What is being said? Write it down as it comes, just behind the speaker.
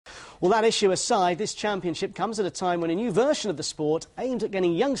Well, that issue aside, this championship comes at a time when a new version of the sport aimed at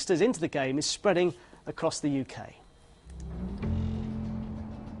getting youngsters into the game is spreading across the UK.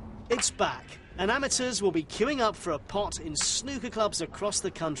 It's back, and amateurs will be queuing up for a pot in snooker clubs across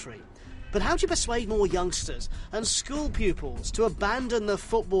the country. But how do you persuade more youngsters and school pupils to abandon the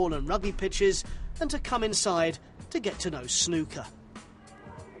football and rugby pitches and to come inside to get to know snooker?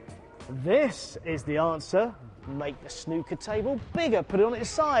 This is the answer. Make the snooker table bigger, put it on its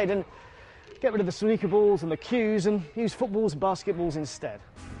side and get rid of the snooker balls and the cues and use footballs and basketballs instead.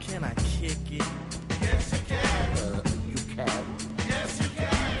 Can I kick it? Yes, you can. You can. Yes, you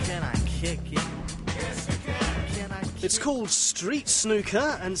can. Can I kick it? Yes, you can. Can I kick it? It's called Street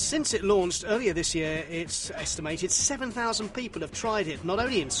Snooker, and since it launched earlier this year, it's estimated 7,000 people have tried it, not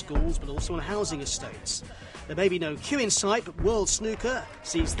only in schools but also on housing estates. There may be no queue in sight, but World Snooker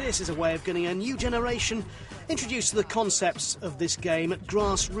sees this as a way of getting a new generation introduced to the concepts of this game at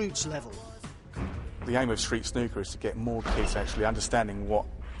grassroots level. The aim of Street Snooker is to get more kids actually understanding what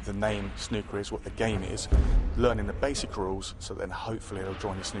the name snooker is, what the game is, learning the basic rules, so then hopefully they'll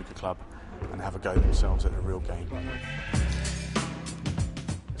join the snooker club and have a go themselves at the real game.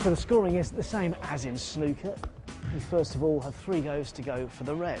 So the scoring is the same as in snooker. You first of all have 3 goes to go for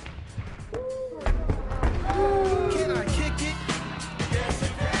the red. Can I kick it?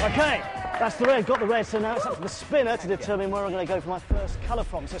 OK, that's the red, got the red, so now it's up to the spinner to determine where I'm going to go for my first colour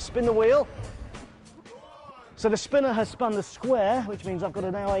from. So spin the wheel. So the spinner has spun the square, which means I've got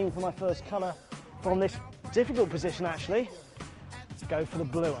to now aim for my first colour from this difficult position, actually. Let's go for the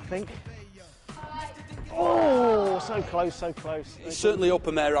blue, I think. Oh, so close, so close. It's certainly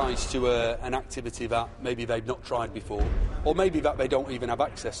opened their eyes to an activity that maybe they've not tried before, or maybe that they don't even have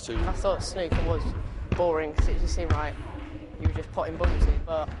access to. I thought snooker was boring because it just seemed like you were just potting bums in,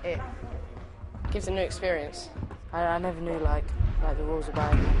 but it gives a new experience. I never knew like the rules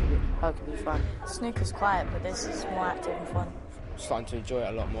about it, how it could be fun. Snooker's quiet, but this is more active and fun. Starting to enjoy it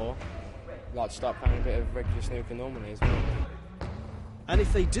a lot more. I'd like to start playing a bit of regular snooker normally as well. And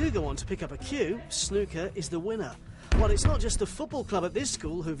if they do go on to pick up a cue, snooker is the winner. Well, it's not just the football club at this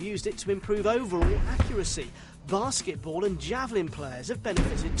school who've used it to improve overall accuracy. Basketball and javelin players have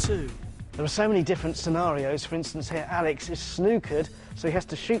benefited too. There are so many different scenarios. For instance, here Alex is snookered, so he has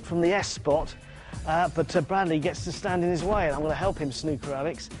to shoot from the S spot, but Bradley gets to stand in his way, and I'm going to help him snooker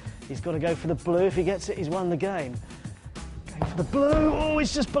Alex. He's got to go for the blue. If he gets it, he's won the game. Going for the blue. Oh,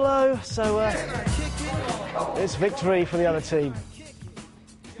 it's just below, so it's victory for the other team.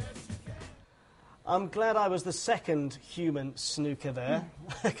 I'm glad I was the second human snooker there,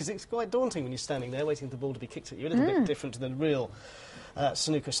 because it's quite daunting when you're standing there waiting for the ball to be kicked at you. A little bit different to the real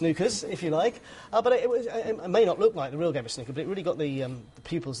snookers, if you like. But it may not look like the real game of snooker, but it really got the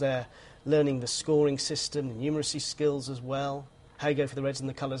pupils there learning the scoring system, the numeracy skills as well, how you go for the reds and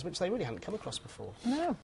the colours, which they really hadn't come across before. No.